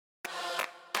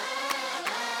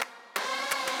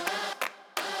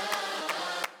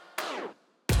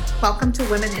Welcome to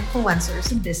Women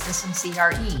Influencers in Business and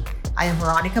CRE. I am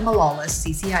Veronica Malolas,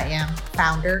 CCIM,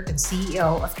 founder and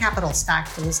CEO of Capital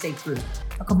Stack Real Estate Group,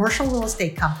 a commercial real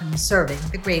estate company serving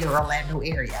the greater Orlando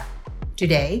area.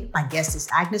 Today, my guest is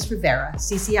Agnes Rivera,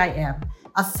 CCIM,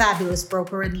 a fabulous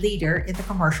broker and leader in the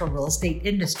commercial real estate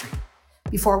industry.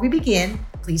 Before we begin,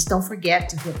 please don't forget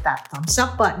to hit that thumbs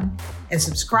up button and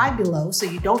subscribe below so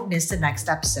you don't miss the next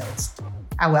episodes.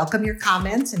 I welcome your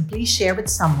comments and please share with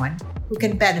someone who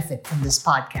can benefit from this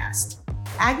podcast.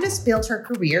 Agnes built her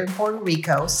career in Puerto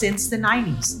Rico since the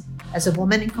 90s. As a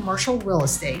woman in commercial real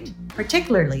estate,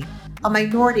 particularly a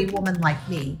minority woman like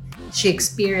me, she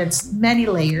experienced many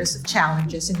layers of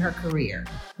challenges in her career.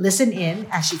 Listen in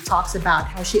as she talks about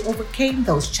how she overcame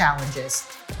those challenges,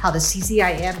 how the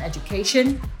CCIM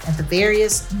education and the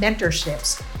various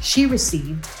mentorships she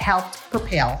received helped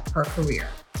propel her career.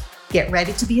 Get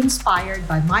ready to be inspired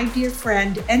by my dear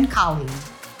friend and colleague,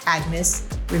 Agnes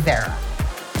Rivera.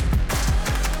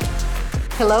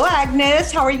 Hello,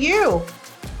 Agnes. How are you?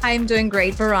 I'm doing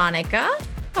great, Veronica.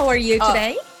 How are you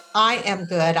today? I am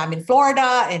good. I'm in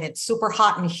Florida and it's super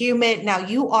hot and humid. Now,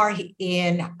 you are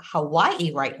in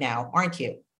Hawaii right now, aren't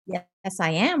you? Yes, I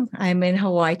am. I'm in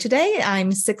Hawaii today.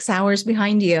 I'm 6 hours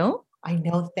behind you. I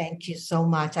know. Thank you so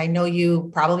much. I know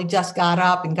you probably just got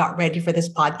up and got ready for this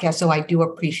podcast, so I do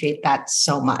appreciate that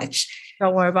so much.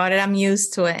 Don't worry about it. I'm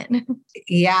used to it.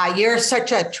 Yeah, you're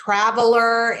such a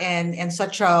traveler and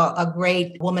such a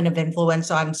great woman of influence.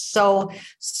 So I'm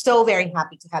so very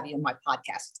happy to have you on my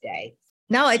podcast today.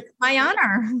 No, it's my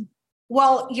honor.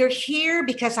 Well, you're here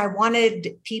because I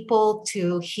wanted people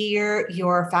to hear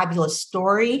your fabulous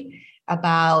story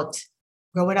about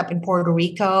growing up in Puerto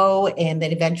Rico and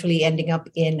then eventually ending up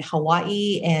in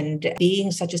Hawaii and being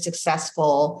such a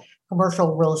successful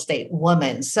commercial real estate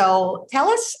woman. So tell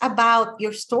us about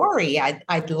your story.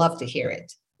 I'd love to hear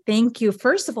it. Thank you.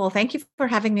 First of all, thank you for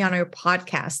having me on your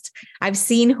podcast. I've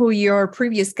seen who your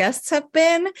previous guests have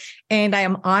been, and I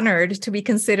am honored to be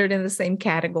considered in the same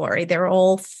category. They're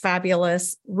all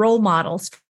fabulous role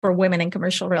models for women in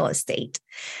commercial real estate.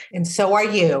 And so are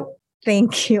you.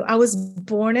 Thank you. I was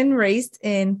born and raised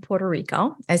in Puerto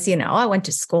Rico. As you know, I went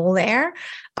to school there.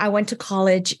 I went to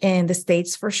college in the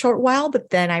States for a short while,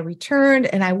 but then I returned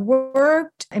and I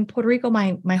worked in Puerto Rico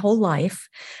my whole life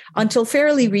until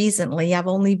fairly recently. I've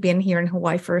only been here in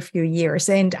Hawaii for a few years,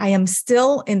 and I am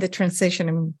still in the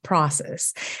transition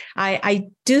process. I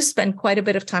do spend quite a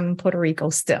bit of time in Puerto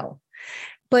Rico still.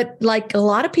 But like a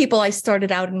lot of people, I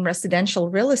started out in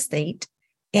residential real estate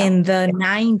in the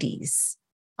 90s.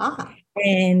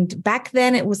 And back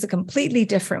then it was a completely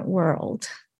different world.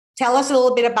 Tell us a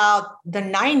little bit about the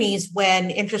 90s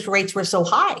when interest rates were so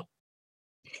high.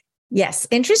 Yes,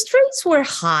 interest rates were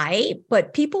high,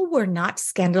 but people were not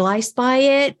scandalized by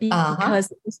it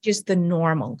because it was just the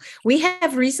normal. We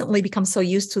have recently become so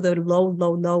used to the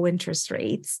low interest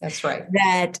rates. That's right.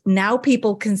 That now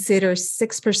people consider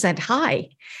 6% high,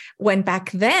 when back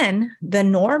then the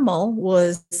normal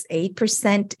was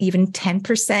 8%, even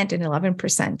 10% and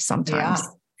 11% sometimes.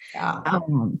 Yeah.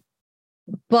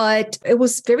 But it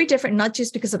was very different, not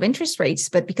just because of interest rates,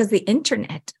 but because the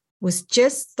internet was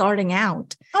just starting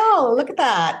out. Oh, look at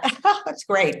that. That's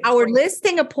great. Our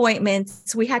listing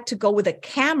appointments, we had to go with a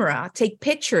camera, take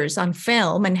pictures on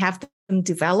film and have them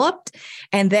developed.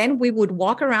 And then we would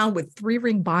walk around with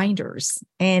 3-ring binders.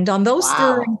 And on those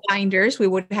 3-ring binders, we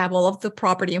would have all of the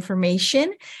property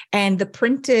information and the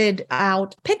printed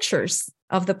out pictures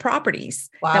of the properties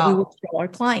that we would show our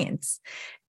clients.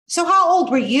 So how old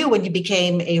were you when you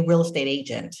became a real estate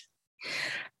agent?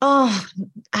 Oh,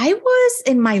 I was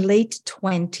in my late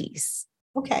 20s.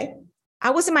 Okay.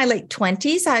 I was in my late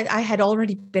 20s. I had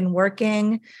already been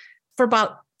working for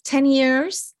about 10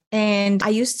 years. And I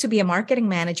used to be a marketing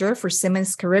manager for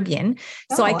Simmons Caribbean.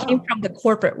 So I came from the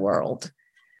corporate world.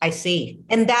 I see.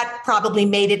 And that probably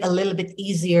made it a little bit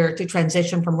easier to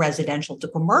transition from residential to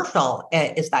commercial.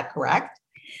 Is that correct?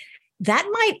 That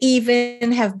might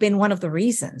even have been one of the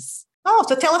reasons. Oh,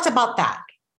 so tell us about that.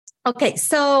 Okay,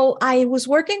 so I was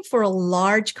working for a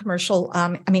large commercial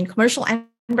and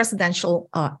residential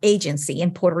agency in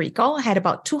Puerto Rico. I had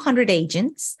about 200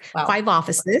 agents, 5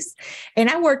 offices, and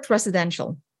I worked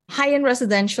residential, high-end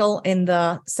residential in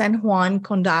the San Juan,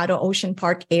 Condado, Ocean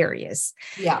Park areas.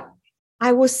 Yeah.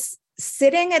 I was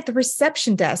sitting at the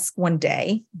reception desk one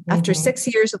day after 6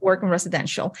 years of working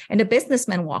residential, and a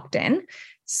businessman walked in,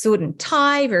 suit and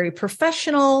tie, very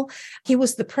professional. He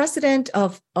was the president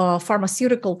of a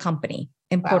pharmaceutical company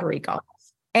in Puerto Rico.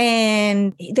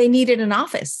 And they needed an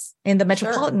office in the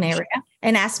metropolitan area.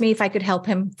 and asked me if I could help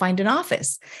him find an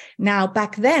office. Now,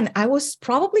 back then, I was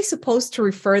probably supposed to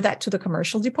refer that to the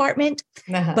commercial department,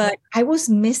 but I was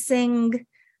missing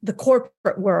the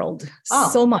corporate world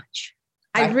so much.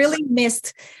 I really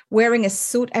missed wearing a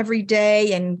suit every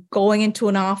day and going into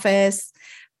an office.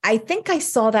 I think I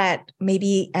saw that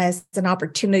maybe as an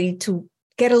opportunity to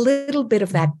get a little bit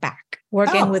of that back,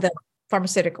 working with a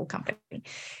pharmaceutical company.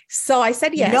 So I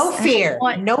said yes. No fear.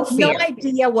 No fear. No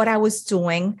idea what I was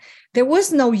doing. There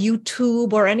was no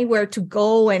YouTube or anywhere to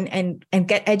go and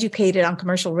get educated on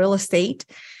commercial real estate.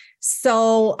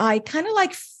 So I kind of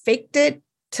like faked it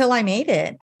till I made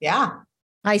it. Yeah.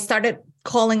 I started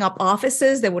calling up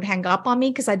offices. They would hang up on me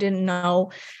because I didn't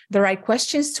know the right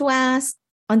questions to ask,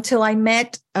 until I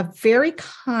met a very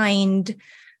kind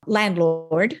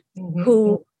landlord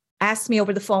who asked me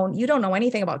over the phone, "You don't know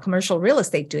anything about commercial real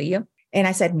estate, do you?" And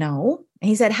I said, "No." And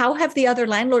he said, "How have the other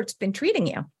landlords been treating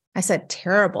you?" I said,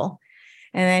 "Terrible."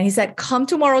 And then he said, "Come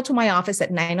tomorrow to my office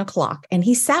at 9:00. And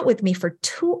he sat with me for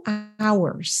 2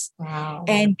 hours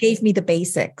and gave me the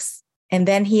basics. And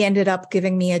then he ended up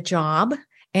giving me a job.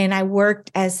 And I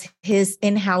worked as his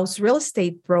in-house real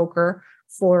estate broker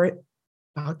for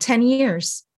about 10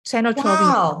 years, 10 or 12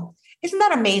 years. Isn't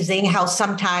that amazing how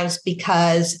sometimes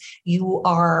because you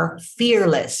are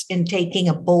fearless in taking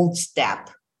a bold step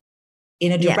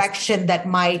in a direction that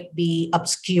might be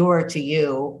obscure to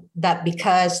you, that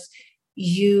because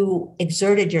you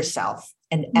exerted yourself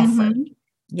and effort,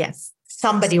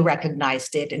 somebody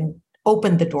recognized it and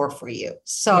opened the door for you.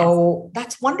 So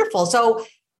that's wonderful. So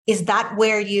is that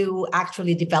where you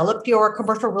actually developed your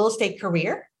commercial real estate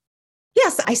career?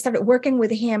 Yes, I started working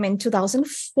with him in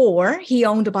 2004. He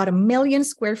owned about 1 million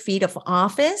square feet of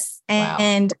office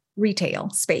and retail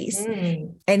space.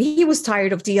 And he was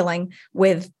tired of dealing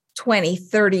with 20,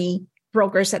 30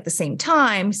 brokers at the same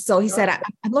time. So he said,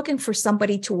 I'm looking for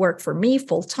somebody to work for me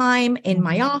full time in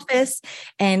my office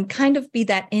and kind of be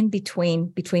that in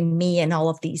between me and all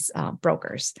of these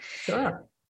brokers. Sure.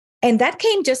 And that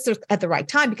came just at the right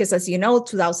time because, as you know,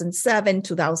 2007,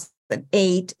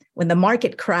 2008, when the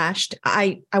market crashed,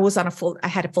 I was on I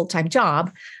had a full-time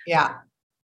job. Yeah.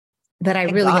 That I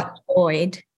really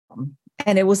enjoyed.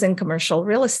 And it was in commercial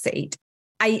real estate.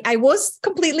 I was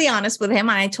completely honest with him.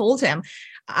 And I told him,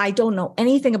 I don't know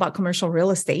anything about commercial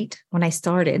real estate when I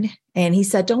started. And he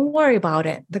said, "Don't worry about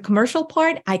it. The commercial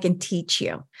part, I can teach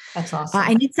you." That's awesome.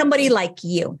 I need somebody like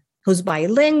you who's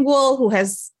bilingual, who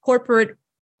has corporate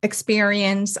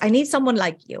experience. I need someone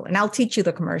like you, and I'll teach you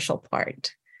the commercial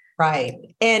part. Right.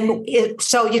 And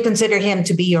so you consider him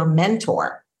to be your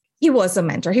mentor? He was a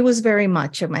mentor. He was very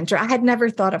much a mentor. I had never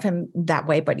thought of him that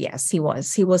way, but yes, he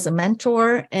was. He was a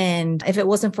mentor. And if it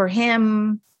wasn't for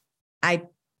him, I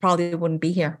probably wouldn't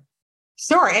be here.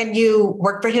 Sure. And you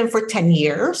worked for him for 10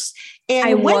 years. And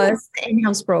I was the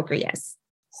in-house broker, yes.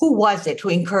 Who was it who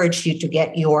encouraged you to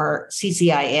get your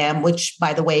CCIM, which,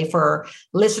 by the way, for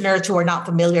listeners who are not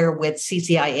familiar with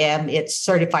CCIM, it's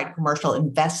Certified Commercial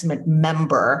Investment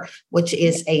Member, which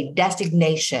is a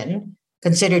designation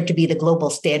considered to be the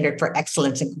global standard for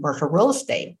excellence in commercial real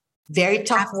estate. Very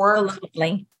tough work.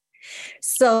 Absolutely.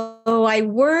 So I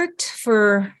worked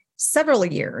for several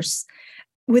years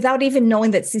without even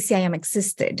knowing that CCIM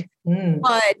existed.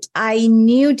 But I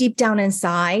knew deep down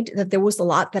inside that there was a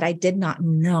lot that I did not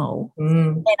know.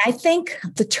 And I think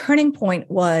the turning point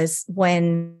was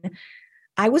when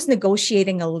I was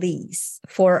negotiating a lease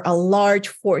for a large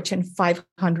Fortune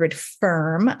 500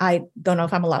 firm. I don't know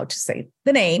if I'm allowed to say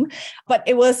the name, but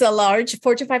it was a large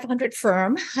Fortune 500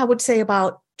 firm. I would say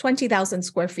about 20,000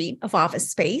 square feet of office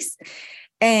space.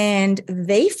 And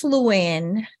they flew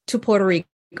in to Puerto Rico,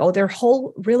 their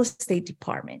whole real estate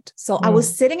department. So I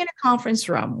was sitting in a conference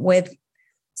room with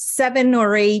 7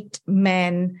 or 8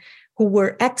 men who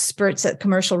were experts at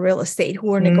commercial real estate, who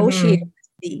were negotiating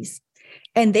these.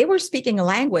 And they were speaking a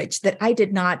language that I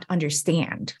did not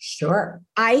understand. Sure.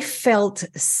 I felt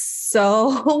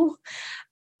so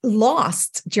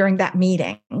lost during that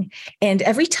meeting. And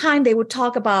every time they would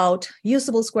talk about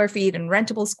usable square feet and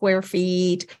rentable square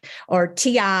feet or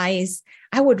TIs,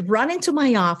 I would run into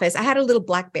my office. I had a little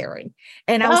BlackBerry.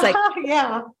 And I was like,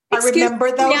 yeah, I remember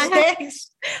those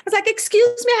days. I was like,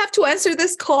 "Excuse me, I have to answer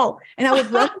this call." And I would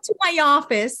run into my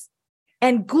office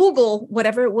and Google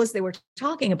whatever it was they were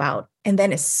talking about. And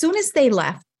then as soon as they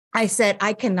left, I said,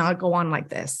 "I cannot go on like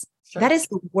this." Sure. That is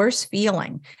the worst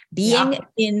feeling, being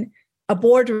in a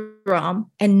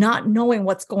boardroom and not knowing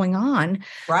what's going on.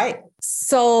 Right.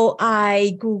 So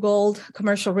I Googled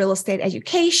commercial real estate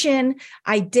education.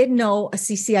 I did know a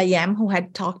CCIM who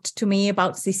had talked to me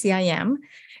about CCIM.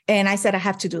 And I said, I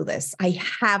have to do this. I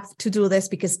have to do this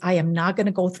because I am not going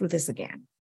to go through this again.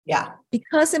 Yeah.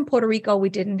 Because in Puerto Rico, we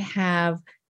didn't have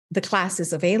the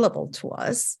classes available to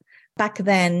us. Back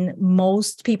then,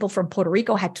 most people from Puerto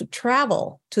Rico had to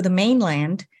travel to the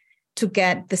mainland to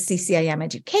get the CCIM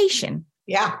education.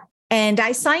 Yeah. And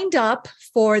I signed up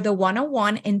for the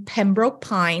 101 in Pembroke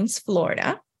Pines,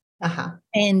 Florida. Uh-huh.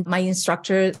 And my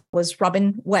instructor was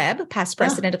Robin Webb, past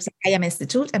president of CCIM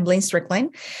Institute, and Blaine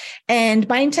Strickland. And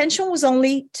my intention was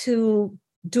only to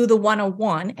do the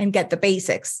 101 and get the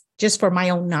basics just for my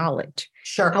own knowledge.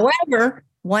 Sure. However,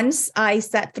 once I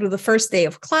sat through the first day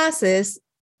of classes,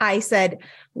 I said,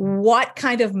 what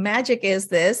kind of magic is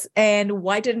this? And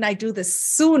why didn't I do this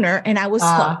sooner? And I was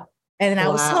hooked. And I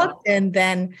was hooked. And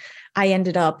then I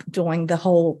ended up doing the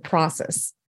whole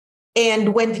process.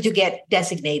 And when did you get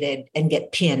designated and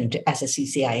get pinned as a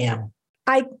CCIM?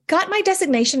 I got my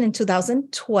designation in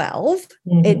 2012.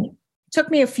 Mm-hmm. It took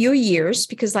me a few years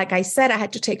because, like I said, I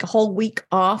had to take a whole week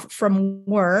off from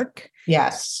work.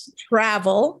 Yes.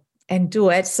 Travel and do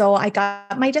it. So I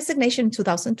got my designation in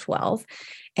 2012.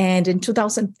 And in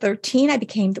 2013, I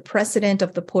became the president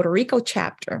of the Puerto Rico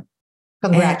chapter.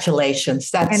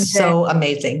 Congratulations. That's so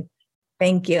amazing.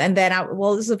 Thank you. And then, it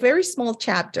was a very small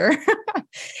chapter.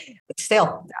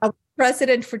 Still. I was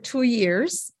president for 2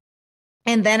 years.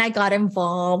 And then I got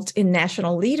involved in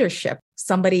national leadership.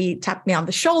 Somebody tapped me on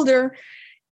the shoulder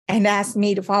and asked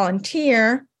me to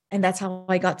volunteer. And that's how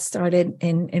I got started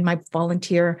in my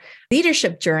volunteer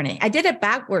leadership journey. I did it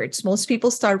backwards. Most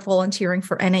people start volunteering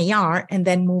for NAR and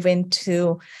then move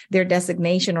into their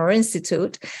designation or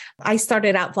institute. I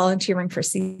started out volunteering for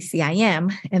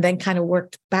CCIM and then kind of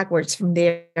worked backwards from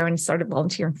there and started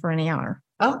volunteering for NAR.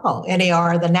 Oh,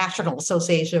 NAR, the National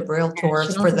Association of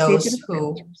Realtors, for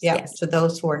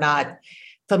those who are not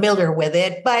familiar with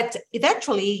it. But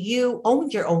eventually you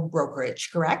owned your own brokerage,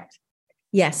 correct?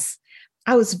 Yes.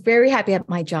 I was very happy at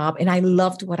my job and I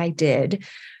loved what I did.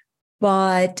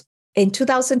 But in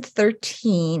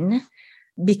 2013,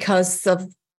 because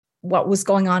of what was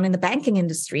going on in the banking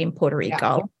industry in Puerto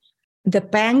Rico, the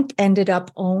bank ended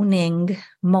up owning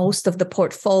most of the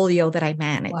portfolio that I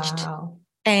managed. Wow.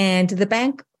 And the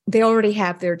bank, they already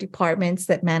have their departments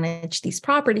that manage these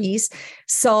properties.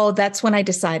 So that's when I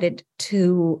decided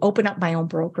to open up my own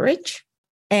brokerage.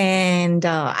 And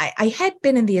I had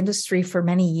been in the industry for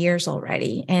many years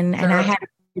already, and I had a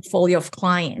portfolio of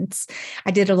clients.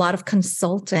 I did a lot of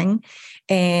consulting,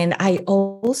 and I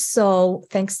also,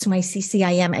 thanks to my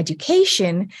CCIM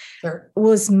education,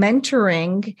 was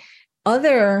mentoring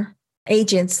other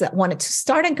agents that wanted to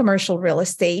start in commercial real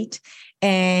estate.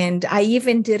 And I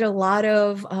even did a lot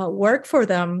of work for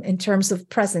them in terms of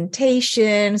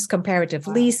presentations, comparative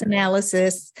lease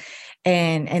analysis.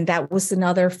 And that was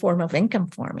another form of income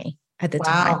for me at the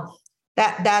time.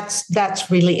 That's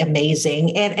really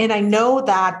amazing. And I know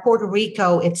that Puerto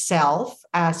Rico itself,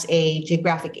 as a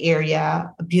geographic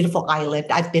area, a beautiful island,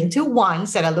 I've been to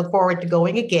once and I look forward to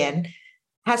going again,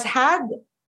 has had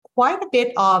quite a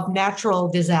bit of natural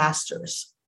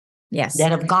disasters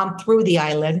that have gone through the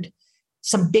island.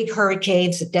 Some big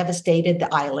hurricanes that devastated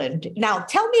the island. Now,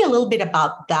 tell me a little bit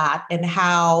about that and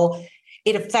how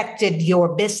it affected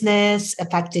your business,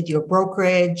 affected your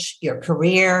brokerage, your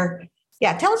career.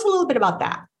 Yeah, tell us a little bit about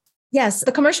that. Yes,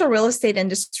 the commercial real estate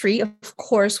industry, of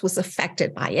course, was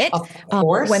affected by it. Of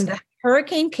course. When the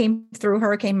hurricane came through,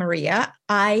 Hurricane Maria,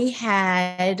 I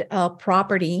had a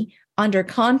property under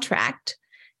contract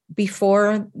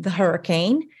before the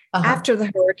hurricane. After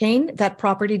the hurricane, that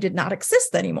property did not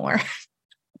exist anymore.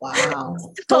 Wow.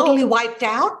 Totally wiped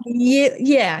out?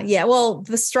 Yeah. Well,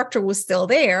 the structure was still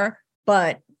there,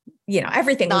 but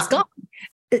everything was gone.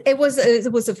 It was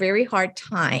a very hard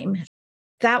time.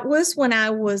 That was when I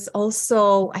was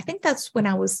I think that's when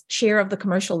I was chair of the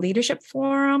Commercial Leadership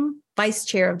Forum, vice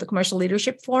chair of the Commercial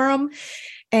Leadership Forum.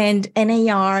 And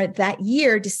NAR that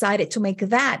year decided to make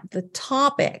that the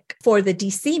topic for the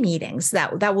DC meetings.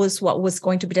 That was what was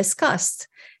going to be discussed.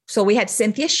 So we had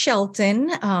Cynthia Shelton,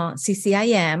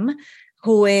 CCIM,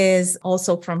 who is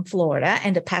also from Florida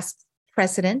and a past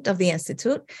president of the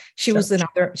Institute. She was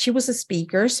a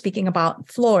speaker speaking about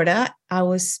Florida. I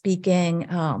was speaking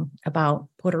about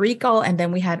Puerto Rico. And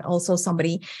then we had also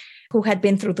somebody who had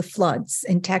been through the floods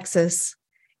in Texas.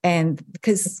 And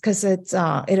because it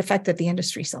affected the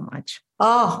industry so much.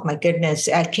 Oh, my goodness.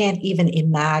 I can't even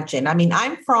imagine. I mean,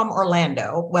 I'm from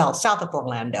Orlando, well, south of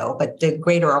Orlando, but the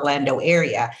greater Orlando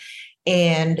area.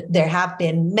 And there have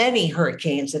been many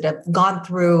hurricanes that have gone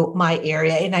through my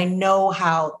area. And I know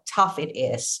how tough it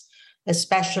is,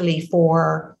 especially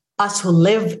for us who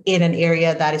live in an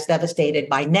area that is devastated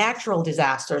by natural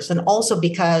disasters. And also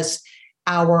because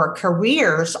our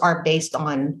careers are based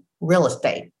on real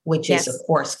estate, which is, of Yes.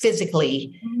 course,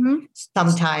 physically Mhm.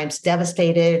 sometimes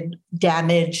devastated,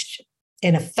 damaged,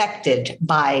 and affected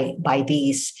by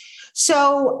these.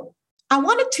 So I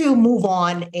wanted to move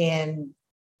on and,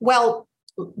 well,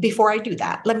 before I do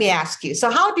that, let me ask you.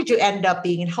 So how did you end up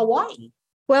being in Hawaii?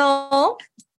 Well,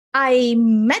 I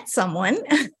met someone.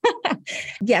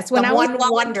 Yes, when I was Someone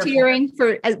wonderful. volunteering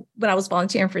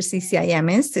for CCIM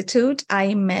Institute,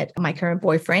 I met my current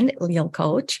boyfriend, Leo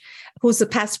Coach, who's the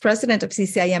past president of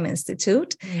CCIM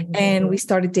Institute, and we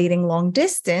started dating long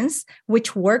distance,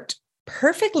 which worked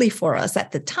perfectly for us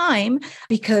at the time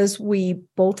because we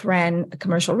both ran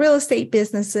commercial real estate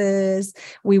businesses.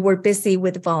 We were busy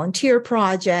with volunteer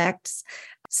projects.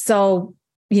 So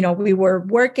we were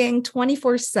working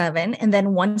 24/7. And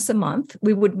then once a month,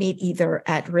 we would meet either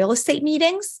at real estate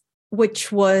meetings,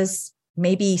 which was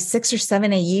maybe 6 or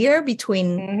 7 a year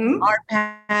between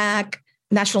RPAC,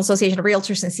 National Association of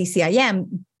Realtors, and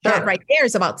CCIM. That right there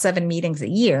is about 7 meetings a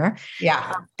year.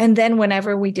 Yeah. And then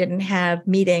whenever we didn't have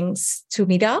meetings to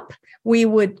meet up, we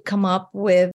would come up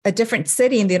with a different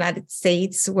city in the United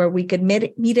States where we could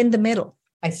meet in the middle.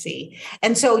 I see.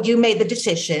 And so you made the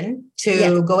decision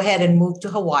to go ahead and move to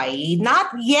Hawaii,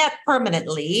 not yet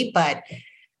permanently, but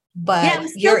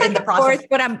you're in the process.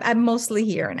 But I'm mostly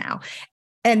here now.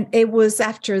 And it was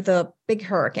after the big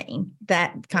hurricane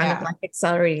that kind of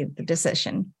accelerated the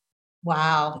decision.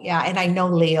 Wow. Yeah. And I know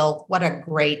Leo, what a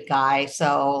great guy.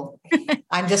 So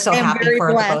I'm just so happy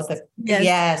for the both of you.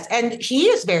 Yes. And he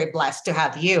is very blessed to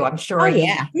have you. I'm sure. Oh,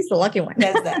 yeah. He's the lucky one.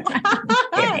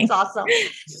 That's awesome.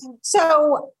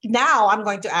 So now I'm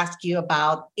going to ask you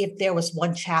about if there was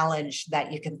one challenge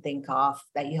that you can think of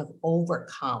that you have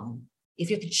overcome.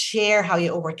 If you could share how you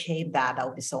overcame that, that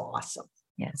would be so awesome.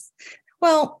 Yes.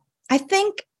 Well, I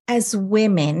think as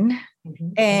women,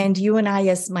 and you and I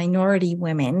as minority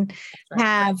women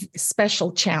have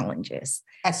special challenges.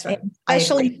 That's right.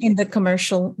 Especially in the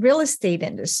commercial real estate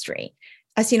industry.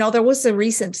 As you know, there was a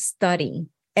recent study,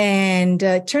 and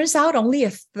it turns out only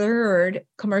 1/3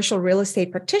 commercial real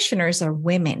estate practitioners are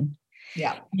women.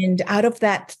 Yeah. And out of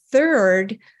that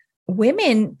third,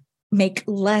 women make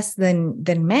less than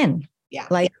men. Yeah.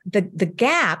 Like the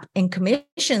gap in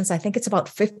commissions, I think it's about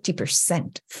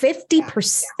 50%.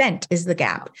 50% is the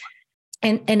gap.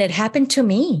 And it happened to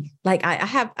me. Like I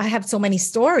have so many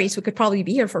stories. We could probably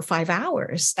be here for 5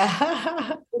 hours.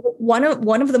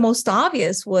 One of the most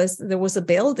obvious was there was a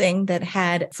building that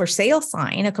had for sale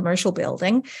sign, a commercial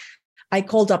building. I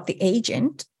called up the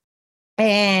agent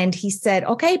and he said,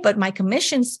 okay, but my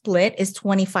commission split is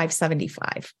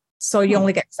 25-75. So you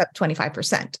only get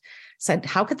 25%. Said,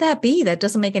 how could that be? That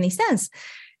doesn't make any sense.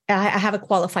 I have a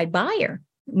qualified buyer.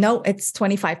 No, it's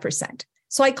 25%.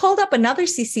 So I called up another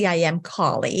CCIM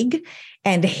colleague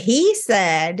and he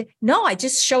said, no, I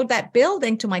just showed that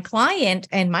building to my client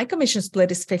and my commission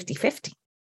split is 50-50.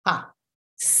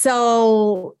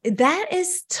 So that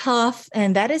is tough.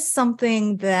 And that is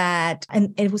something that,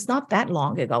 and it was not that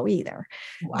long ago either,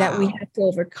 that we had to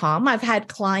overcome. I've had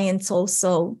clients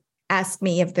also ask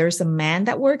me if there's a man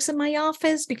that works in my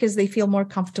office because they feel more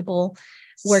comfortable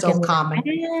working with a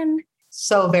man.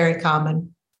 So very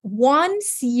common.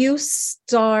 Once you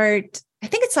start, I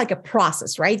think it's like a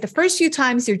process, right? The first few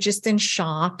times you're just in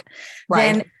shock.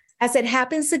 Right. Then as it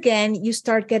happens again, you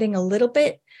start getting a little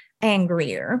bit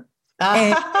angrier.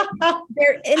 And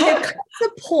there comes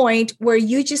a point where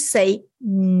you just say,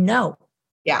 no.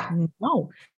 Yeah. No.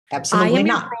 Absolutely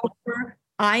not.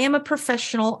 I am a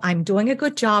professional. I'm doing a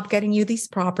good job getting you these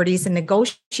properties and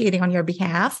negotiating on your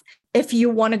behalf. If you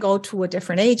want to go to a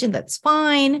different agent, that's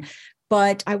fine.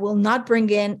 But I will not bring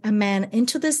in a man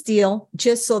into this deal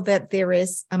just so that there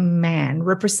is a man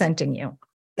representing you.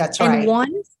 That's right.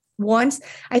 And once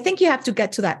I think you have to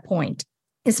get to that point,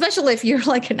 especially if you're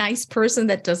like a nice person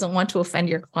that doesn't want to offend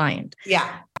your client.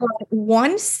 Yeah. But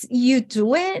once you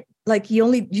do it, like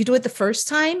you do it the first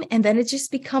time, and then it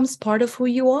just becomes part of who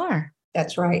you are.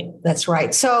 That's right. That's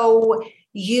right. So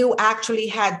you actually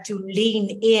had to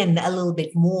lean in a little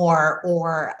bit more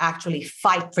or actually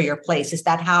fight for your place. Is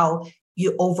that how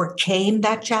you overcame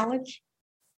that challenge?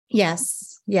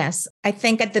 Yes. I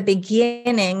think at the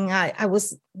beginning, I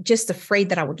was just afraid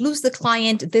that I would lose the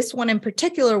client. This one in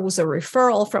particular was a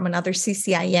referral from another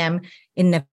CCIM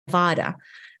in Nevada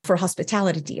for a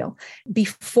hospitality deal.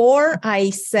 Before I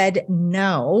said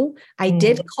no, I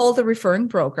did call the referring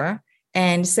broker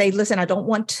and say, listen, I don't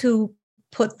want to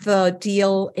put the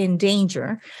deal in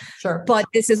danger. Sure. But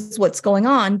this is what's going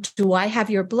on. Do I have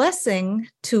your blessing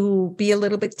to be a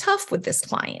little bit tough with this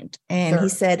client? And he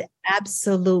said,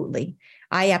 absolutely.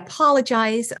 I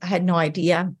apologize. I had no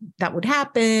idea that would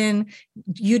happen.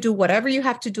 You do whatever you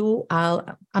have to do.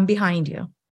 I'm behind you.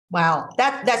 Wow,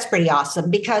 that's pretty awesome,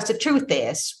 because the truth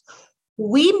is,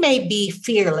 we may be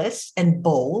fearless and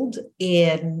bold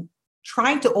in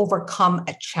trying to overcome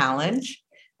a challenge,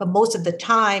 but most of the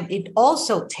time it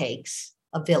also takes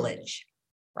a village,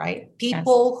 right?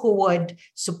 People who would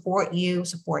support you,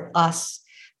 support us,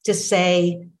 to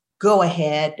say, go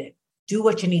ahead, do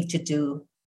what you need to do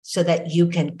so that you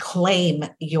can claim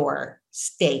your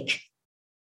stake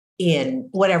in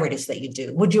whatever it is that you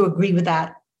do. Would you agree with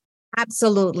that?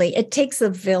 Absolutely. It takes a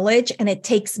village and it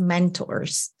takes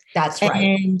mentors. That's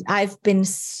right. And I've been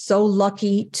so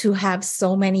lucky to have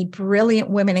so many brilliant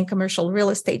women in commercial real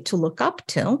estate to look up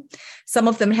to. Some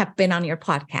of them have been on your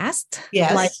podcast,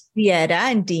 Yes. like Rivera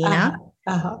and Dina,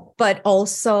 but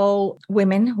also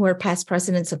women who are past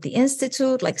presidents of the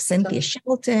Institute, like Cynthia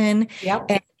Shelton,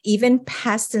 and even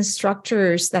past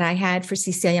instructors that I had for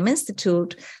CCIM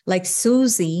Institute, like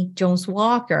Susie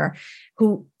Jones-Walker,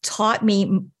 who taught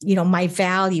me, my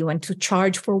value and to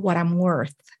charge for what I'm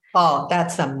worth. Oh,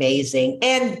 that's amazing.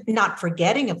 And not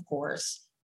forgetting, of course,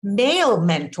 male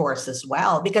mentors as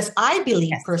well, because I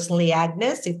believe personally,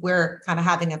 Agnes, if we're kind of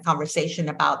having a conversation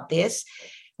about this,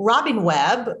 Robin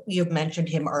Webb, you've mentioned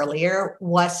him earlier,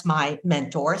 was my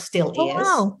mentor, still is.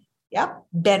 Wow. Yep.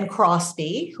 Ben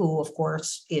Crosby, who of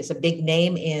course is a big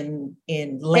name in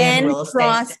land real estate. Ben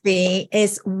Crosby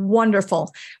is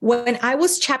wonderful. When I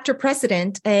was chapter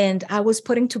president and I was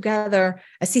putting together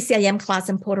a CCIM class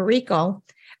in Puerto Rico,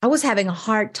 I was having a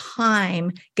hard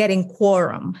time getting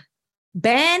quorum.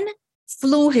 Ben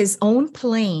flew his own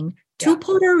plane to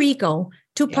Puerto Rico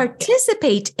to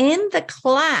participate in the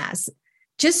class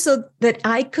just so that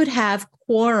I could have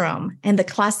quorum and the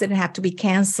class didn't have to be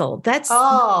canceled. That's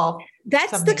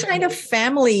the kind of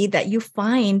family that you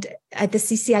find at the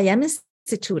CCIM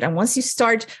Institute. And once you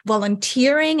start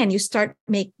volunteering and you start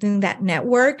making that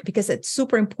network, because it's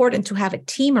super important to have a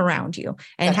team around you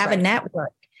and have a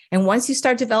network. And once you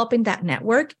start developing that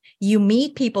network, you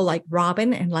meet people like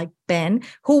Robin and like Ben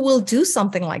who will do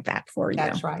something like that for you.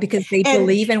 That's right. Because they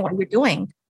believe in what you're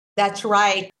doing. That's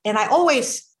right. And I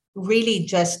always really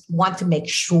just want to make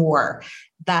sure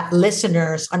that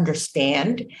listeners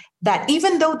understand that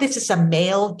even though this is a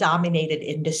male-dominated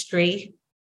industry,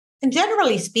 and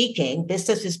generally speaking,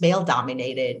 business is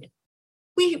male-dominated,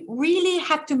 we really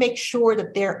have to make sure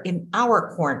that they're in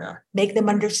our corner, make them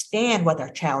understand what our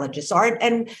challenges are.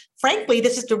 And frankly,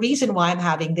 this is the reason why I'm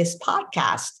having this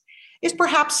podcast, is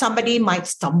perhaps somebody might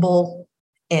stumble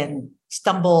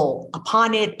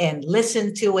upon it and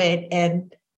listen to it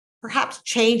and perhaps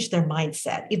change their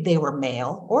mindset if they were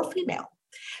male or female.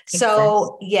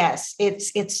 So yes,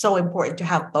 it's so important to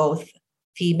have both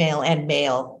female and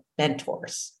male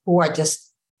mentors who are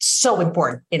just so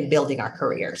important in building our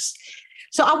careers.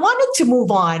 So I wanted to move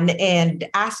on and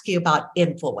ask you about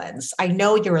influence. I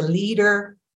know you're a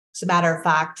leader. As a matter of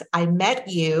fact, I met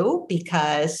you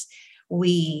because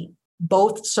we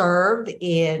both served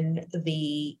in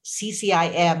the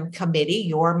CCIM committee.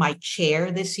 You're my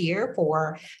chair this year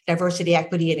for diversity,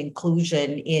 equity, and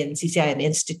inclusion in CCIM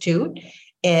Institute.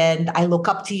 And I look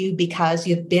up to you because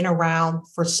you've been around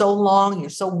for so long. You're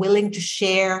so willing to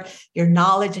share your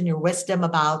knowledge and your wisdom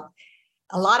about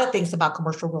a lot of things about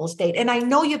commercial real estate. And I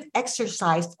know you've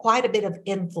exercised quite a bit of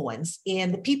influence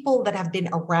in the people that have been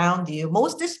around you,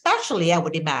 most especially, I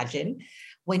would imagine,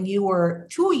 when you were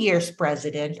 2 years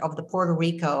president of the Puerto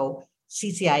Rico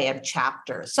CCIM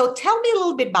chapter. So tell me a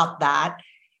little bit about that,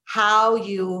 how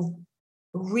you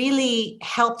really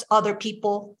helped other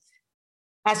people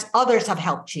as others have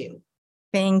helped you.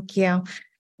 Thank you.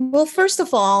 Well, first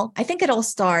of all, I think it all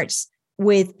starts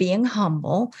with being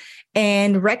humble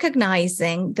and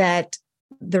recognizing that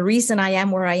the reason I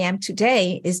am where I am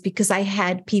today is because I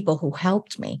had people who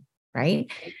helped me,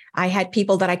 right? I had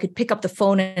people that I could pick up the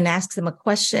phone and ask them a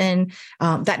question.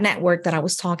 That network that I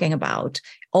was talking about,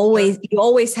 you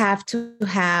always have to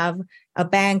have a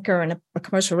banker and a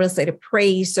commercial real estate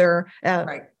appraiser,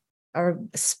 or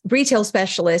retail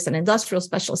specialist, an industrial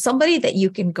specialist, somebody that you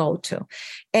can go to.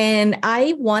 And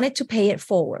I wanted to pay it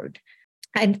forward.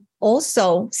 And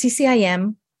also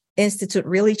CCIM Institute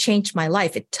really changed my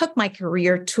life. It took my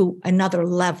career to another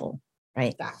level,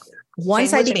 right? Exactly.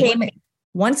 Once I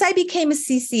became a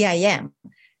CCIM,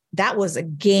 that was a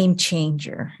game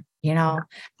changer.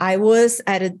 I was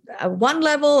at a one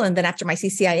level, and then after my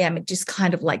CCIM, it just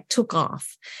kind of like took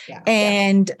off.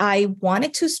 I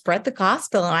wanted to spread the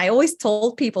gospel. And I always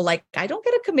told people, like, I don't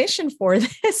get a commission for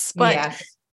this,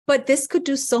 but but this could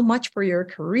do so much for your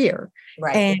career.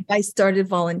 Right. And I started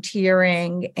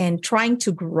volunteering and trying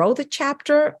to grow the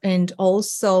chapter and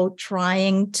also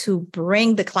trying to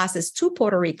bring the classes to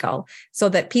Puerto Rico so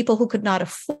that people who could not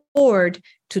afford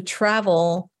to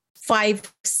travel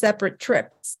 5 separate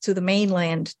trips to the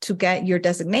mainland to get your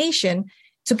designation,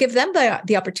 to give them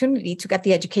the opportunity to get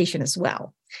the education as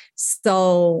well.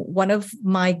 So one of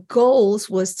my goals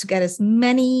was to get as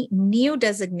many new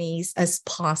designees as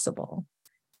possible.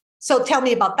 So tell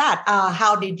me about that.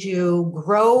 How did you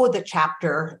grow the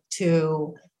chapter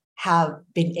to have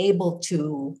been able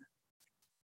to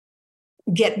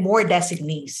get more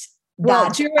designees? Well,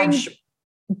 during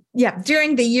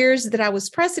the years that I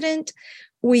was president,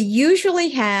 we usually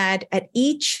had at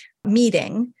each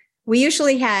meeting, we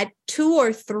usually had 2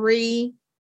 or 3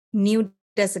 new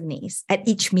designees at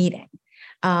each meeting.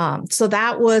 So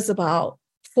that was about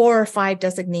 4 or 5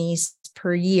 designees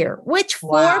per year, which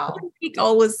for Puerto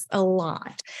Rico was a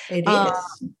lot. It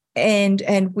is.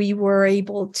 And we were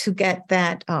able to get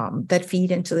that feed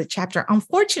into the chapter.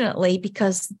 Unfortunately,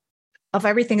 because of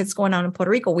everything that's going on in Puerto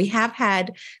Rico, we have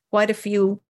had quite a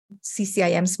few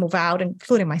CCIMs move out,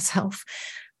 including myself.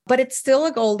 But it's still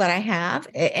a goal that I have.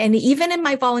 And even in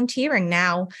my volunteering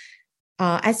now,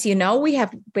 as you know, we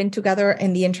have been together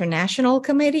in the International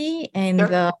Committee and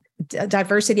the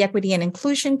Diversity, Equity, and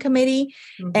Inclusion Committee.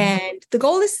 Mm-hmm. And the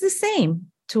goal is the same,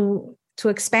 to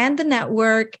expand the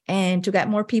network and to get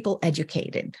more people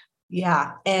educated.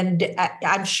 Yeah. And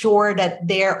I'm sure that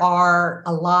there are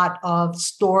a lot of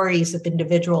stories of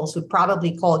individuals who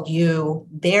probably called you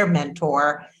their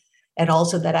mentor, and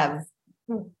also that have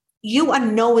you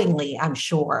unknowingly, I'm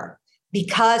sure,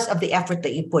 because of the effort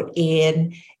that you put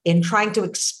in trying to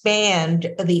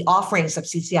expand the offerings of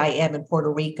CCIM in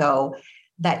Puerto Rico,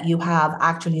 that you have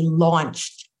actually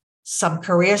launched some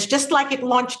careers, just like it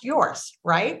launched yours,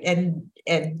 right? And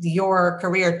your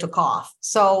career took off.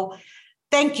 So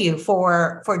thank you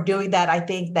for doing that. I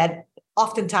think that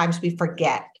oftentimes we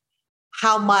forget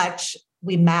how much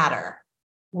we matter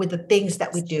with the things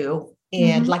that we do.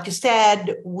 And like you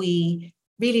said, we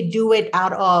really do it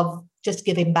out of just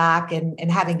giving back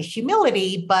and having the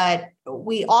humility, but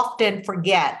we often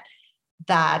forget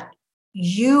that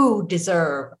you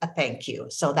deserve a thank you.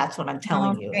 So that's what I'm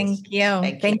telling you. Thank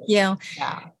you. Yeah.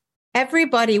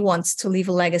 Everybody wants to leave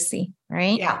a legacy,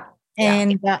 right? Yeah.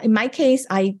 And in my case,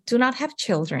 I do not have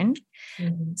children.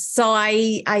 Mm-hmm. So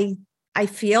I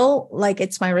feel like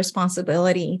it's my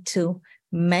responsibility to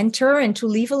mentor and to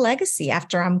leave a legacy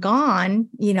after I'm gone,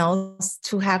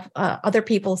 to have other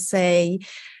people say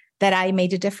that I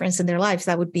made a difference in their lives.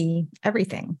 That would be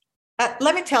everything.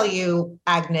 Let me tell you,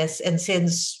 Agnes, and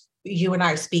since you and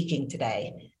I are speaking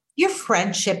today, your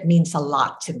friendship means a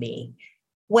lot to me.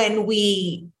 When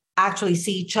we actually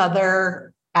see each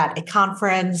other at a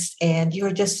conference and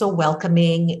you're just so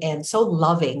welcoming and so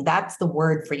loving, that's the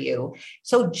word for you,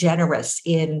 so generous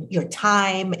in your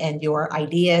time and your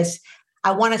ideas.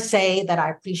 I want to say that I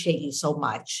appreciate you so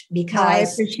much, because I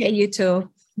appreciate you too,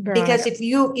 Veronica. Because if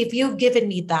you've given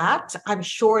me that, I'm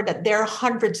sure that there are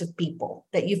hundreds of people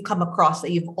that you've come across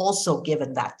that you've also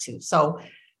given that to. So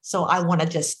I want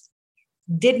to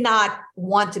did not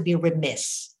want to be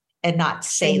remiss and not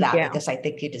say because I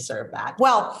think you deserve that.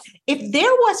 Well, if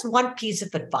there was one piece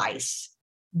of advice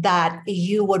that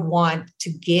you would want to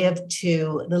give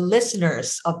to the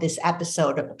listeners of this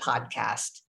episode of the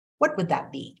podcast, what would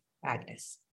that be,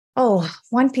 Agnes? Oh,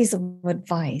 one piece of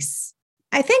advice.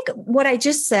 I think what I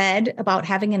just said about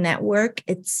having a network,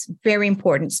 it's very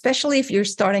important, especially if you're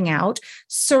starting out.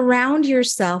 Surround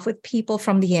yourself with people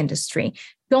from the industry.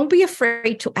 Don't be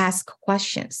afraid to ask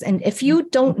questions. And if you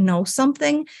don't know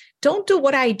something, don't do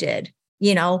what I did,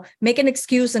 make an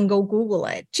excuse and go Google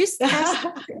it. Just ask,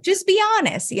 just be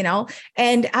honest,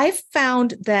 And I've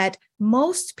found that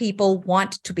most people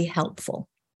want to be helpful.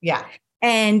 Yeah.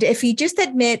 And if you just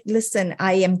admit, listen,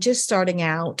 I am just starting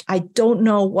out, I don't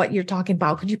know what you're talking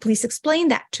about. Could you please explain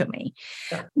that to me?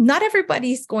 Sure. Not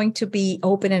everybody's going to be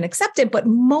open and accepted, but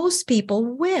most people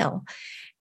will.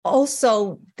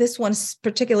 Also, this one's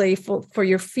particularly for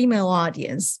your female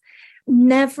audience.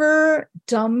 Never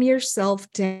dumb yourself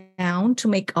down to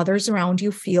make others around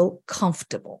you feel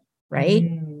comfortable, right?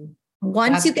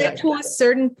 Once you get to a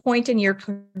certain point in your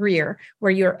career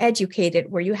where you're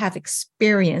educated, where you have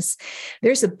experience,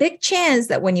 there's a big chance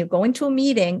that when you go into a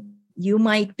meeting, you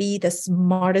might be the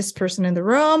smartest person in the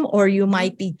room, or you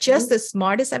might be just as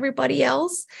smart as everybody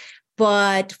else.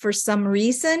 But for some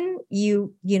reason,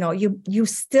 you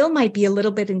still might be a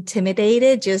little bit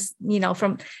intimidated, just,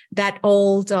 from that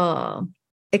old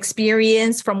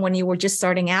experience from when you were just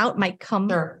starting out might come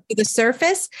Sure. to the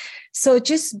surface. So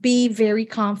just be very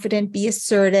confident, be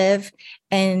assertive,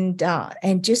 and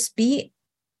just be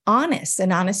honest,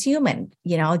 an honest human.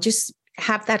 Just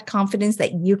have that confidence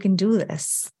that you can do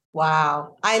this.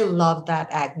 Wow. I love that,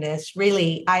 Agnes.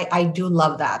 Really, I do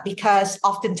love that because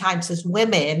oftentimes as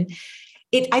women,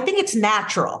 I think it's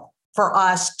natural for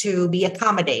us to be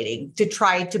accommodating, to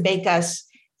try to make us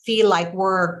feel like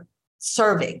we're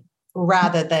serving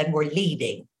rather than we're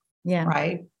leading. Yeah.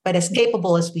 Right. But as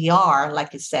capable as we are,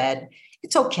 like you said,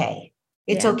 it's okay.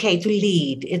 It's okay to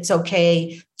lead. It's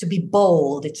okay to be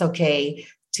bold. It's okay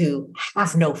to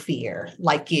have no fear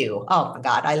like you. Oh my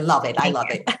God. I love it. I love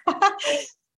it.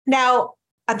 Now,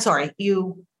 I'm sorry,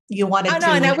 you wanted to.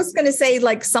 And I was going to say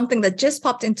like something that just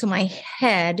popped into my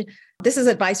head. This is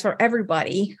advice for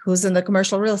everybody who's in the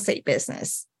commercial real estate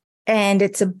business. And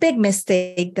it's a big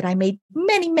mistake that I made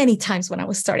many, many times when I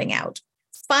was starting out.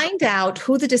 Find out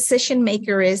who the decision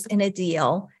maker is in a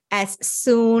deal as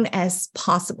soon as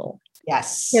possible.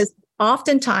 Yes. Because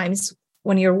oftentimes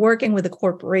when you're working with a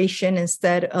corporation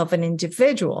instead of an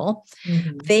individual,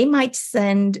 they might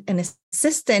send an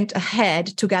assistant ahead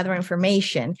to gather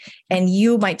information, and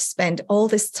you might spend all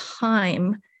this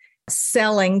time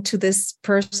selling to this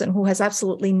person who has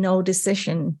absolutely no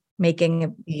decision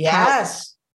making.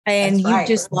 Yes. And That's you right.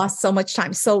 just lost so much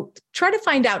time. So try to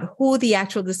find out who the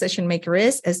actual decision maker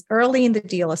is as early in the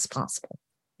deal as possible.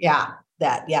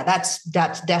 That's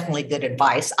definitely good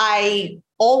advice. I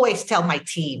always tell my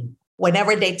team,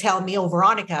 whenever they tell me, oh,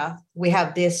 Veronica, we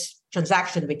have this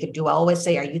transaction we could do, I always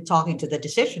say, are you talking to the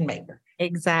decision maker?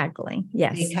 Exactly.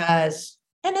 Yes. Because,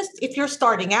 if you're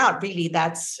starting out, really,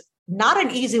 that's not an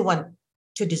easy one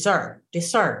to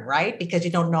discern, right? Because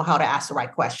you don't know how to ask the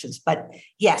right questions. But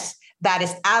yes, that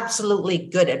is absolutely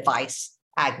good advice,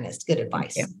 Agnes. Good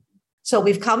advice. So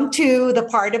we've come to the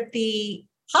part of the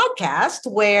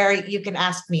podcast where you can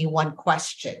ask me one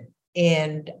question.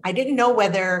 And I didn't know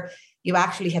whether you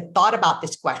actually had thought about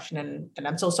this question. And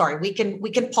I'm so sorry. We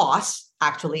can pause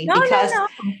actually. No.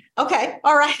 Okay.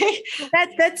 All right.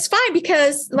 That's fine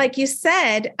because like you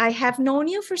said, I have known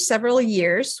you for several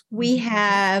years. We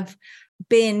have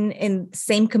been in the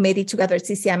same committee together at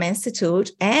CCIM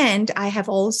Institute. And I have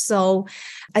also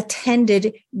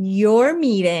attended your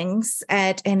meetings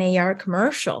at NAR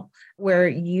Commercial, where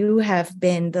you have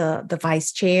been the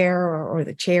vice chair or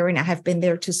the chair, and I have been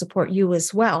there to support you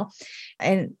as well.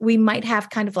 And we might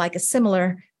have kind of like a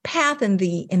similar path in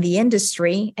the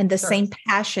industry and the same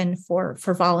passion for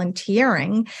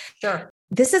volunteering. Sure.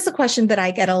 This is a question that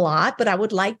I get a lot, but I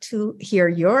would like to hear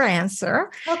your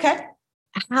answer. Okay.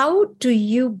 How do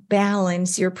you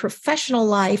balance your professional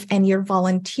life and your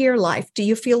volunteer life? Do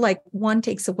you feel like one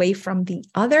takes away from the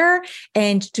other?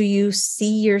 And do you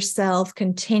see yourself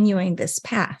continuing this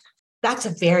path? That's a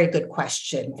very good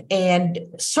question. And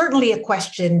certainly a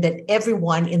question that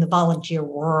everyone in the volunteer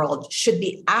world should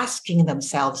be asking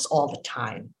themselves all the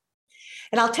time.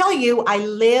 And I'll tell you, I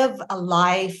live a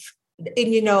life,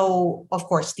 and of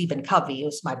course, Stephen Covey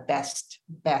was my best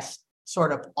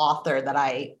sort of author that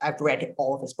I've read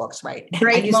all of his books, right?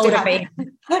 Great motivator.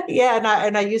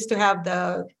 And I used to have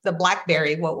the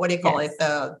BlackBerry, what do you call it?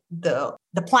 The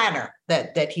planner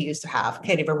that he used to have.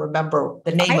 Can't even remember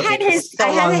the name of it. I had his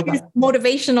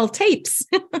motivational tapes.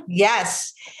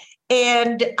 Yes.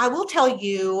 And I will tell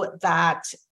you that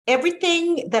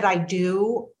everything that I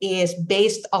do is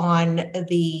based on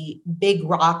the big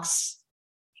rocks,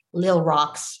 little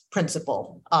rocks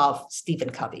principle of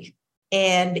Stephen Covey.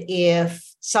 And if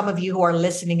some of you who are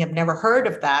listening have never heard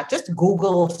of that, just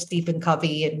Google Stephen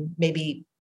Covey and maybe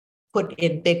put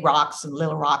in big rocks and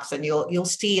little rocks, and you'll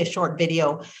see a short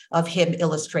video of him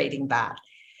illustrating that.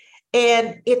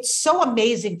 And it's so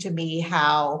amazing to me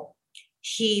how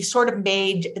he sort of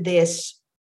made this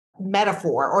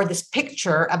metaphor or this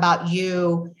picture about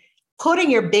you putting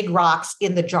your big rocks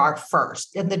in the jar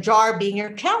first, and the jar being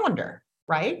your calendar,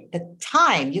 right? The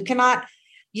time. You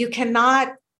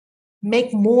cannot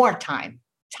make more time.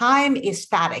 Time is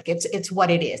static. It's what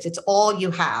it is. It's all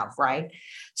you have, right?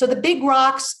 So the big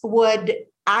rocks would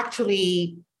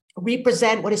actually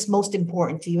represent what is most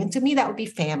important to you. And to me, that would be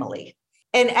family.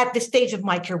 And at this stage of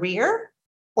my career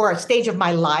or a stage of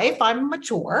my life, I'm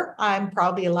mature. I'm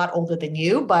probably a lot older than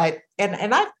you, but,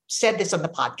 and I've said this on the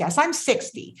podcast, I'm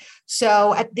 60.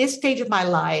 So at this stage of my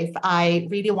life, I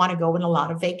really want to go on a lot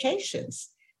of vacations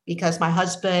because my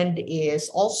husband is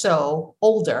also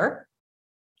older.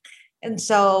 And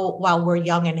so while we're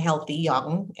young and healthy,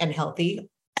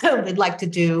 we'd like to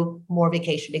do more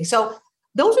vacationing. So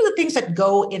those are the things that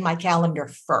go in my calendar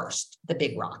first, the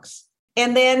big rocks.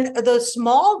 And then the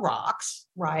small rocks,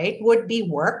 right, would be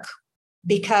work,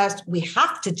 because we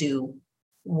have to do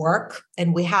work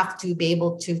and we have to be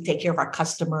able to take care of our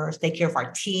customers, take care of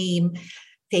our team,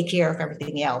 take care of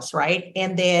everything else, right?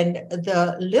 And then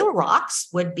the little rocks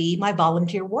would be my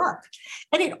volunteer work.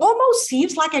 And it almost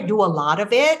seems like I do a lot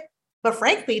of it. But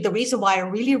frankly, the reason why I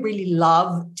really, really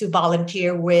love to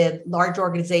volunteer with large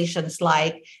organizations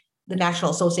like the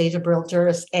National Association of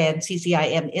Realtors and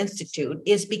CCIM Institute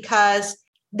is because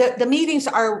the meetings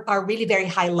are really very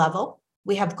high level.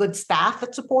 We have good staff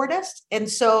that support us. And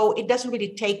so it doesn't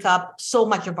really take up so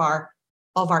much of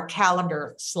our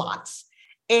calendar slots.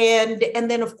 And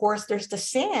then, of course, there's the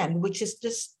sand, which is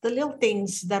just the little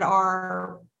things that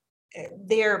are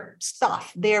their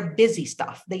stuff, their busy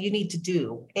stuff that you need to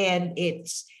do. And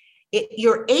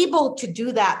you're able to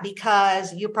do that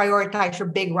because you prioritize your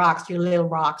big rocks, your little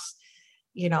rocks,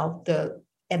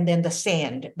 and then the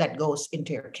sand that goes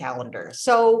into your calendar.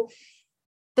 So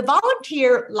the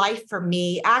volunteer life for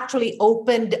me actually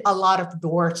opened a lot of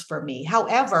doors for me.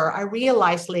 However, I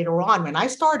realized later on when I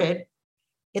started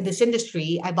in this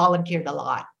industry, I volunteered a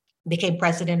lot. Became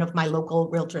president of my local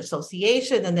realtor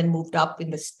association and then moved up in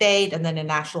the state and then the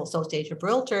National Association of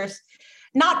Realtors.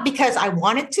 Not because I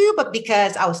wanted to, but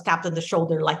because I was tapped on the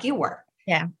shoulder like you were.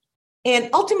 Yeah.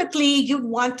 And ultimately, you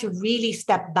want to really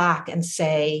step back and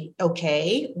say,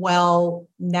 okay, well,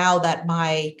 now that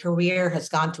my career has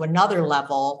gone to another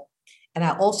level, and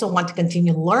I also want to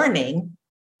continue learning,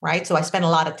 right? So I spend a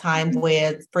lot of time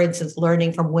with, for instance,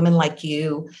 learning from women like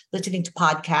you, listening to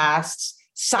podcasts,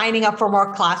 signing up for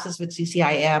more classes with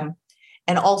CCIM,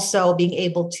 and also being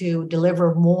able to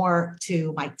deliver more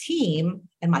to my team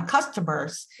and my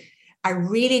customers. I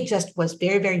really just was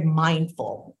very, very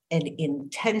mindful and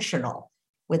intentional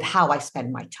with how I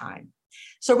spend my time.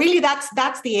 So really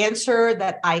that's the answer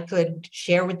that I could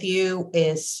share with you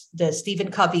is the Stephen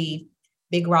Covey,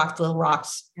 Big Rocks, Little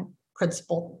Rocks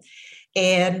principle.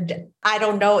 And I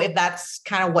don't know if that's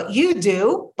kind of what you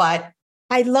do, but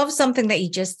I love something that you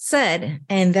just said,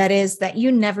 and that is that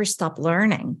you never stop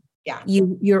learning. Yeah.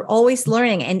 You're always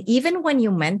learning. And even when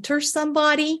you mentor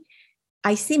somebody,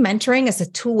 I see mentoring as a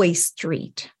two-way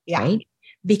street, right?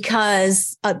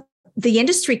 Because the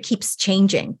industry keeps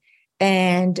changing.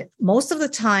 And most of the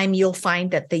time, you'll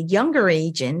find that the younger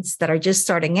agents that are just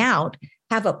starting out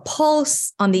have a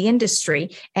pulse on the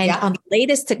industry and on the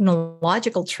latest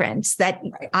technological trends that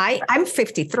I'm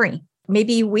 53.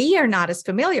 Maybe we are not as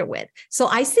familiar with. So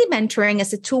I see mentoring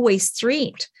as a two-way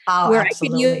street where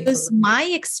absolutely. I can use my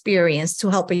experience to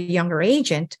help a younger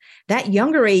agent. That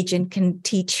younger agent can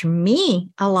teach me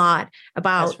a lot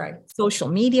about social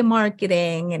media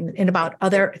marketing and about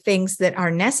other things that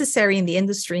are necessary in the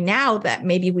industry now that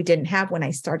maybe we didn't have when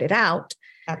I started out.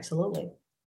 Absolutely.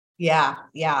 Yeah.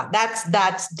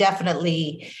 That's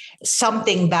definitely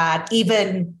something that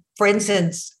even, for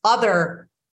instance, other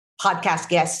podcast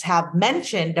guests have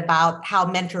mentioned about how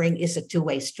mentoring is a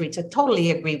two-way street. So I totally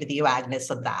agree with you,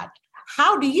 Agnes, on that.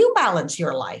 How do you balance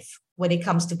your life when it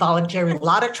comes to volunteering? A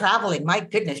lot of traveling. My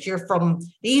goodness, you're from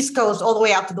the East Coast all the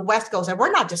way out to the West Coast. And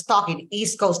we're not just talking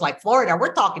East Coast like Florida.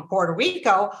 We're talking Puerto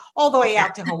Rico all the way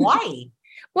out to Hawaii.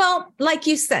 Well, like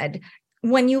you said,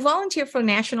 when you volunteer for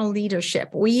national leadership,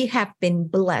 we have been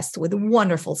blessed with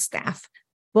wonderful staff.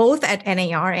 Both at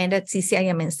NAR and at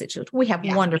CCIM Institute, we have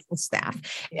wonderful staff,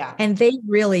 and they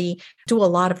really do a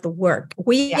lot of the work.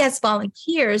 We as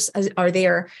volunteers are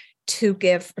there to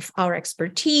give our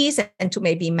expertise and to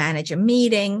maybe manage a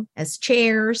meeting as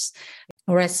chairs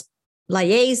or as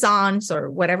liaisons or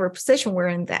whatever position we're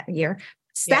in that year.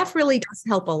 Staff really does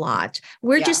help a lot.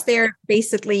 We're just there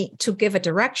basically to give a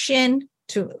direction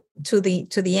to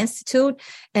the Institute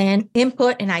and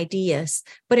input and ideas.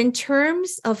 But in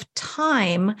terms of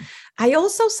time, I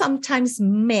also sometimes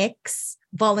mix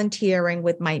volunteering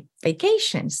with my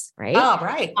vacations, right? Oh,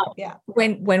 right. Yeah.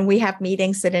 When we have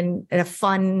meetings at a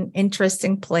fun,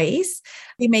 interesting place,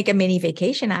 we make a mini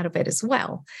vacation out of it as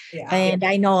well. Yeah. And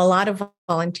I know a lot of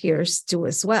volunteers do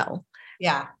as well.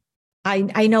 Yeah.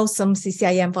 I know some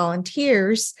CCIM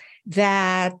volunteers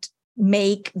that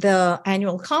make the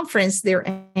annual conference their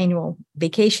annual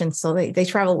vacation. So they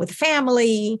travel with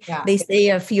family, they stay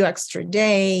a few extra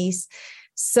days.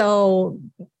 So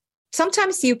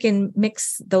sometimes you can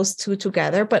mix those two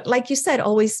together. But like you said,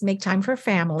 always make time for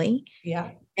family.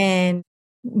 Yeah. And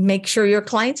make sure your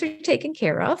clients are taken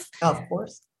care of. Of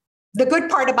course. The good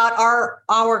part about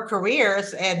our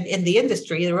careers and in the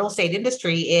industry, the real estate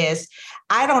industry, is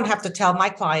I don't have to tell my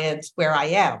clients where I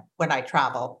am when I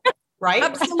travel. Right?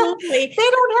 Absolutely. They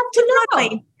don't have to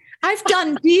know. I've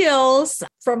done deals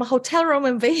from a hotel room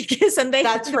in Vegas, and the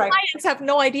clients have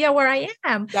no idea where I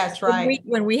am. That's right.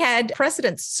 When we had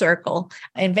President's Circle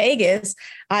in Vegas,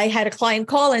 I had a client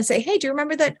call and say, "Hey, do you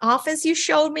remember that office you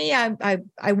showed me? I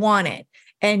want it."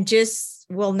 And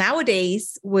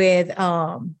nowadays with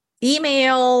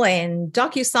email and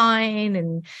DocuSign,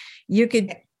 and you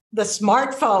could. The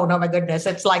smartphone, oh my goodness,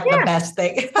 it's like the best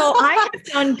thing. So I have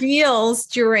done deals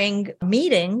during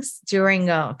meetings, during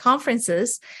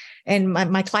conferences, and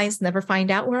my clients never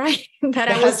find out where I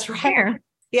was there.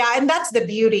 Yeah, and that's the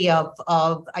beauty of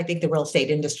I think the real estate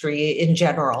industry in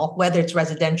general, whether it's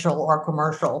residential or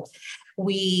commercial.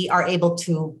 We are able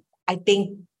to, I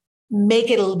think,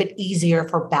 make it a little bit easier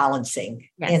for balancing.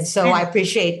 Yes. And so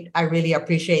I really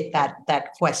appreciate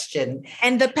that question.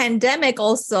 And the pandemic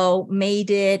also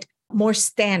made it more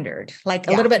standard, like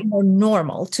a little bit more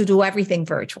normal to do everything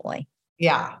virtually.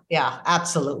 Yeah,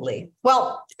 absolutely.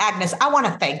 Well, Agnes, I want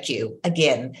to thank you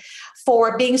again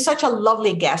for being such a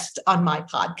lovely guest on my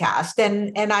podcast.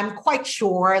 And I'm quite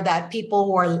sure that people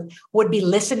who would be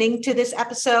listening to this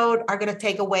episode are going to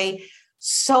take away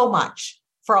so much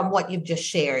from what you've just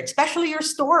shared, especially your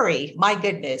story. My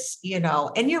goodness,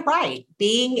 and you're right.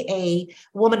 Being a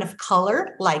woman of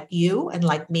color like you and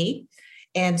like me,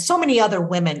 and so many other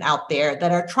women out there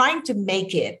that are trying to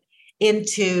make it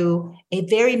into a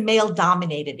very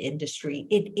male-dominated industry,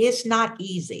 it is not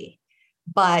easy,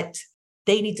 but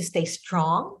they need to stay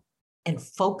strong and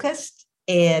focused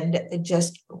and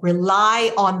just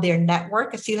rely on their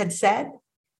network, as you had said,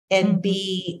 and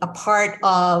be a part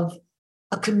of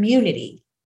a community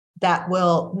that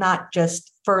will not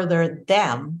just further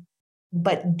them,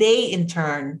 but they in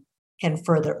turn can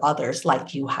further others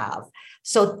like you have.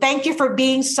 So thank you for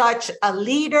being such a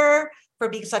leader, for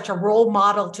being such a role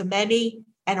model to many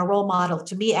and a role model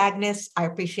to me, Agnes. I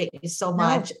appreciate you so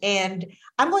much. And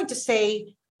I'm going to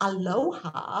say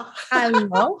aloha.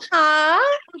 Aloha.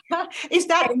 Is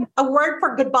that a word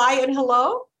for goodbye and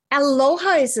hello?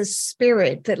 Aloha is a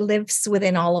spirit that lives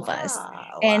within all of us.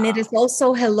 And it is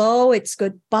also hello, it's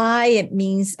goodbye. It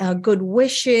means good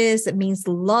wishes. It means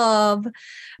love.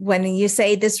 When you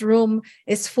say this room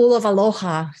is full of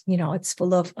aloha, it's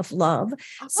full of love.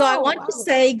 So I want to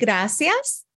say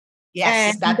gracias.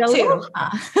 Yes, that aloha.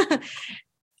 Too.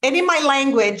 And in my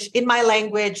language,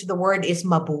 the word is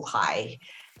mabuhay.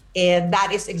 And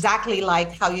that is exactly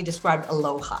like how you described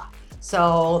aloha.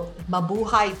 So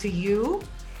mabuhay to you.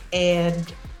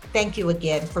 And thank you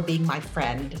again for being my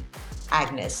friend,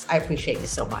 Agnes. I appreciate you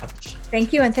so much.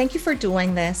 Thank you. And thank you for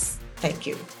doing this. Thank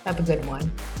you. Have a good one.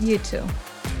 You too.